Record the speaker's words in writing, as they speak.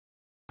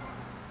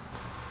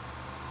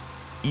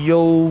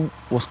Yo,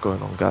 what's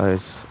going on,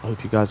 guys? I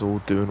hope you guys are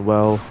all doing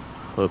well.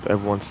 Hope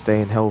everyone's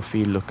staying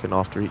healthy, looking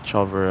after each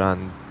other,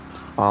 and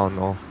I don't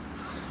know,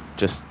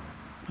 just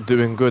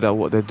doing good at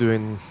what they're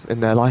doing in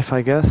their life,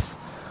 I guess.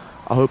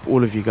 I hope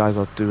all of you guys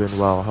are doing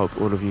well. I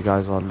hope all of you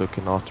guys are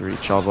looking after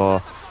each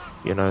other,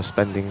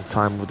 spending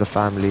time with the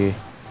family.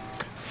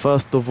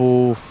 First of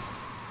all,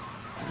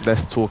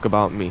 let's talk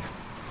about me.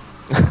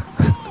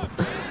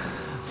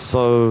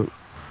 So,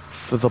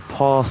 for the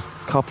past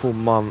couple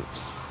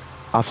months,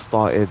 I've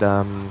started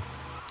um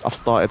I've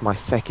started my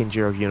second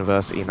year of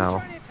university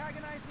now.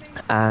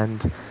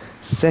 And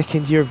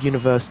second year of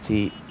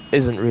university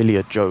isn't really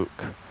a joke.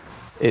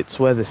 It's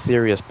where the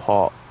serious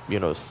part,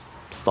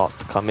 starts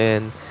to come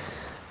in,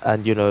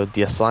 and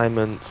the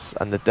assignments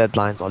and the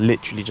deadlines are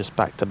literally just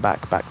back to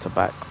back,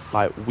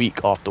 like week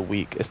after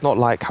week. It's not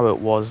like how it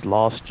was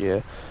last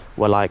year,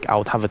 where like I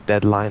would have a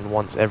deadline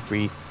once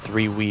every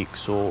 3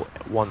 weeks or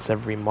once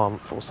every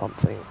month or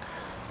something,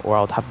 or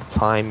I would have the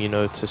time,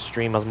 to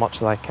stream as much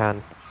as I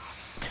can.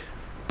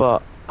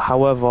 But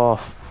however,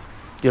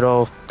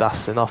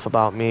 that's enough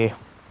about me.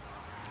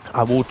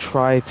 I will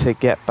try to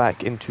get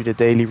back into the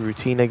daily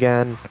routine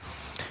again,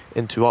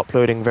 into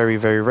uploading very,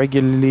 very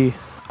regularly.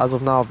 As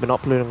of now, I've been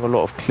uploading a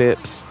lot of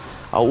clips.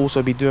 I'll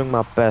also be doing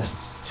my best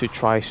to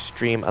try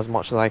stream as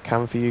much as I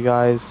can for you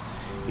guys,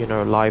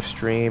 live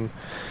stream.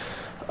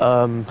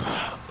 Um,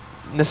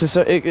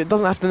 it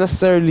doesn't have to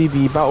necessarily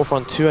be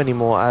Battlefront 2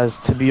 anymore, as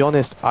to be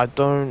honest, I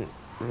don't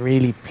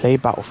really play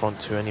Battlefront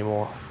 2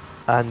 anymore.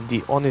 And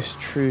the honest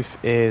truth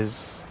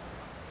is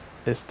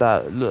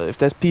that look, if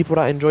there's people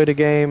that enjoy the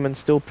game and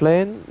still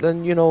playing,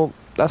 then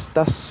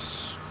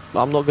that's.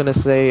 I'm not gonna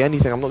say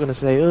anything. I'm not gonna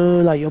say,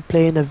 oh, like you're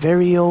playing a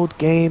very old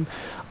game.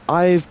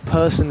 I've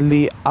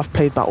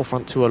played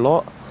Battlefront 2 a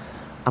lot,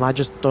 and I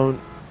just don't,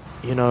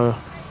 you know,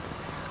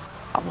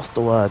 what's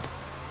the word?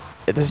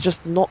 There's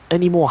just not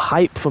any more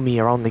hype for me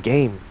around the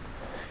game.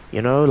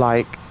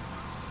 Like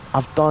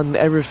I've done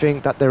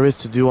everything that there is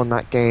to do on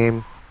that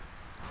game.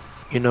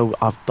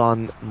 I've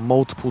done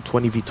multiple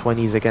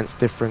 20v20s against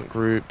different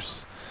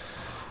groups.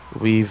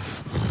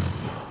 We've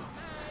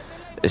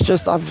It's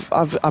just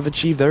I've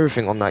achieved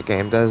everything on that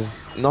game.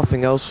 There's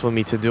nothing else for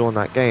me to do on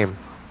that game.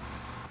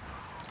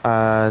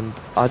 And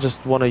I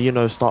just want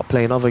to, start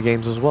playing other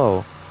games as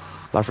well.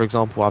 Like for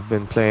example, I've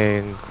been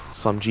playing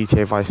some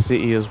GTA Vice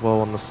City as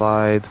well on the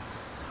side.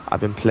 I've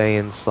been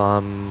playing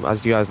some,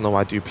 as you guys know,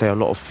 I do play a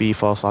lot of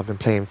FIFA, so I've been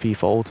playing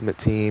FIFA Ultimate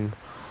Team.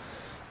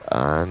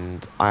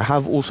 And I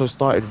have also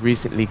started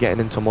recently getting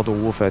into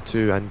Modern Warfare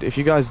 2, and if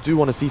you guys do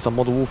want to see some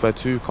Modern Warfare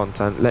 2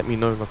 content, let me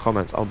know in the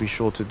comments. I'll be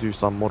sure to do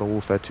some Modern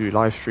Warfare 2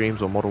 live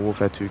streams or Modern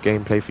Warfare 2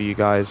 gameplay for you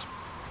guys.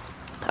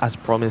 As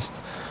promised,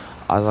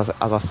 as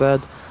I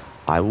said,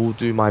 I will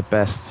do my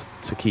best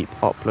to keep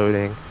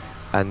uploading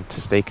and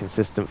to stay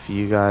consistent for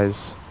you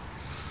guys.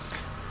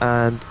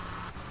 And,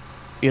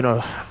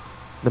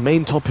 the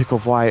main topic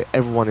of why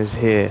everyone is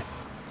here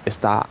is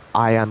that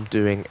I am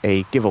doing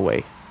a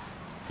giveaway.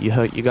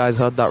 You guys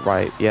heard that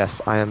right. Yes,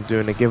 I am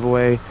doing a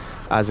giveaway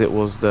as it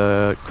was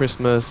the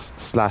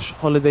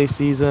Christmas/holiday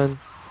season.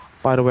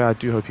 By the way, I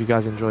do hope you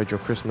guys enjoyed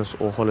your Christmas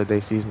or holiday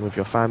season with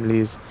your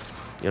families.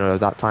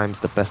 That time's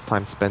the best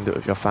time to spend it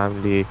with your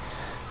family,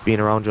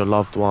 being around your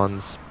loved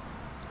ones.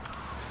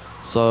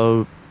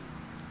 So,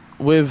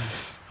 with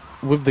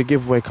the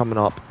giveaway coming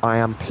up, I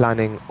am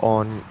planning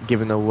on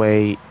giving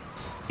away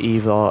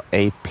either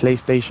a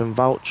PlayStation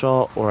voucher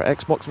or an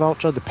Xbox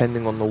voucher,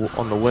 depending on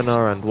the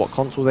winner and what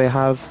console they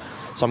have.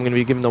 So I'm going to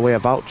be giving away a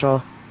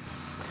voucher,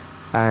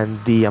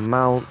 and the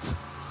amount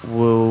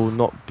will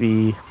not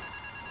be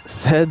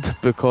said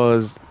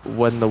because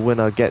when the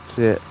winner gets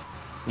it,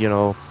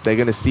 they're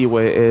going to see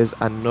where it is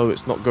and know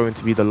it's not going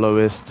to be the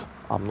lowest.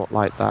 I'm not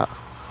like that.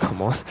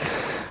 Come on.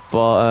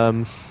 But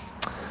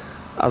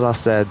as I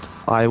said,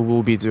 I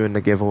will be doing the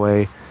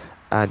giveaway,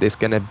 and it's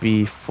gonna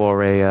be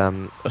for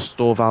a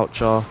store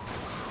voucher.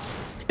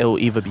 It'll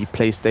either be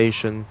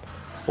PlayStation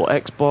or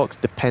Xbox,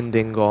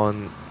 depending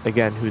on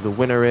again who the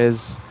winner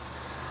is.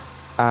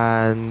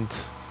 And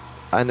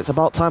it's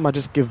about time I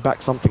just give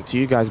back something to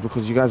you guys,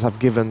 because you guys have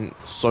given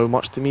so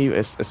much to me,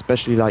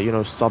 especially like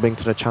subbing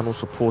to the channel,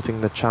 supporting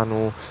the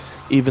channel,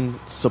 even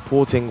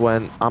supporting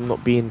when I'm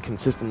not being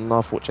consistent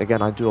enough, which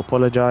again I do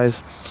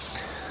apologize.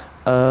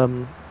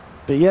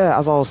 But yeah,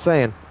 as I was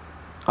saying,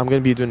 I'm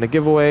gonna be doing the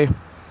giveaway.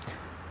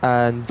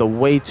 And the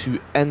way to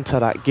enter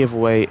that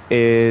giveaway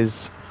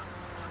is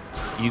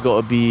you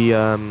gotta be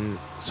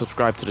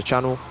subscribed to the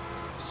channel.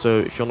 So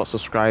if you're not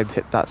subscribed,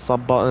 hit that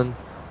sub button.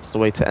 It's the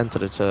way to enter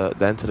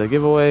the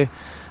giveaway.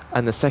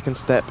 And the second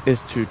step is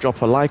to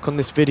drop a like on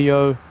this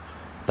video.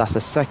 That's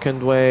the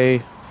second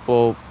way.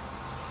 Well,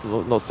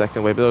 not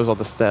second way, but those are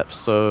the steps.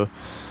 So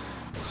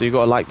you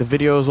gotta like the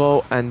video as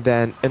well, and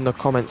then in the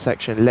comment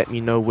section let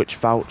me know which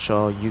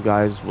voucher you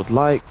guys would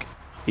like.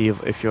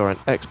 If you're an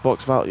Xbox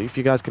voucher, if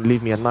you guys can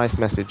leave me a nice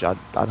message, I'd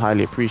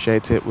highly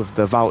appreciate it. With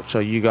the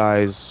voucher you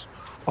guys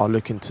are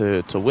looking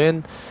to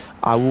win,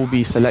 I will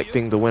be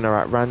selecting the winner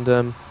at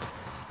random,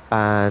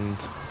 and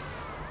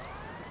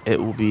it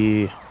will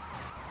be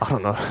I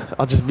don't know.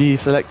 I'll just be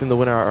selecting the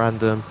winner at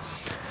random.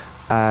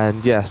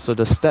 And yeah, so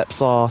the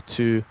steps are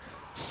to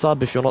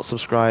sub if you're not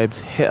subscribed,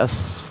 hit a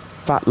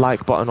fat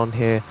like button on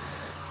here,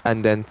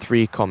 and then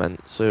 3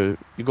 comment. So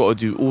you got to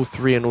do all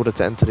 3 in order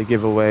to enter the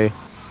giveaway.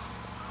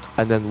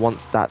 And then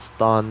once that's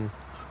done,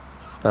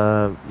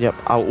 yep,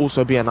 I'll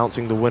also be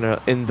announcing the winner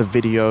in the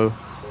video.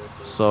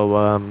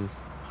 So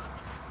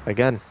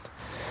again,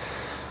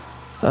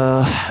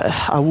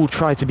 I will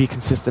try to be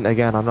consistent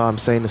again. I know I'm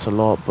saying this a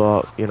lot,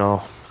 but you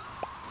know,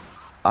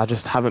 I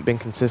just haven't been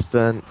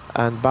consistent,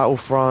 and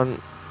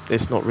Battlefront,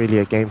 it's not really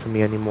a game for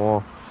me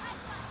anymore.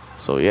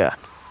 So yeah,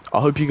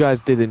 I hope you guys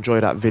did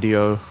enjoy that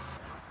video,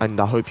 and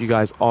I hope you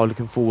guys are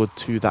looking forward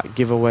to that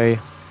giveaway.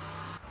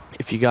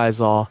 If you guys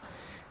are,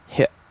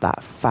 hit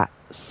that fat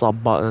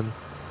sub button,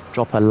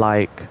 drop a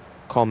like,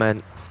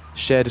 comment,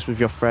 share this with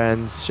your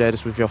friends, share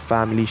this with your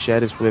family, share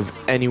this with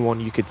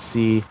anyone you could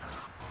see.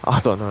 I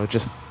don't know,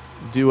 just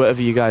do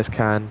whatever you guys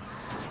can.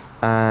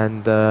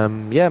 And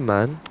yeah,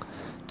 man,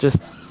 just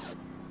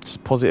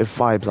positive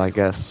vibes, I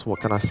guess. What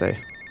can I say?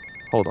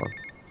 Hold on.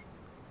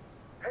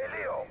 Hey,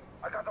 Leo,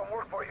 I got some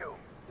work for you.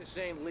 This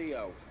ain't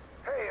Leo.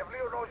 Hey, if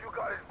Leo knows you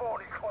got his phone,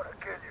 he's gonna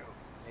kill you.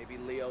 Maybe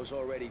Leo's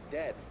already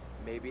dead.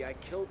 Maybe I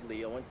killed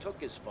Leo and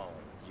took his phone.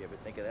 Did you ever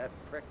think of that,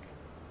 prick?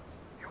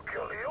 You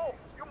kill Leo?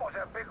 You must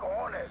have big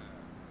cojones.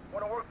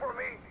 Wanna work for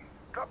me?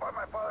 Stop by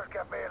my father's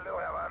cafe in Little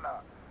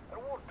Havana, and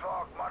we'll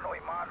talk mano y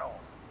mano.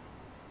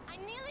 I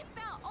nearly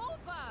fell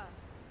over.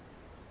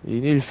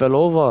 You nearly fell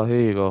over.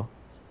 Here you go.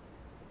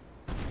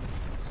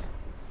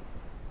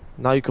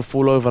 Now you can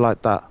fall over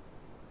like that.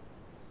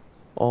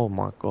 Oh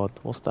my god,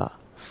 what's that?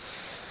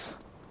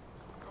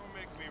 Don't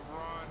make me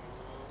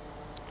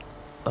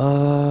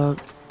run.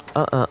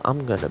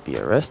 I'm gonna be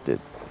arrested.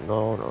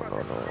 No.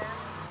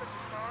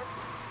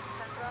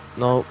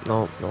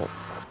 No.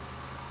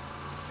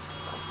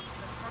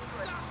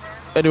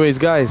 Anyways,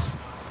 guys,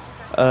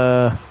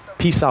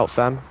 peace out,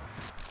 fam.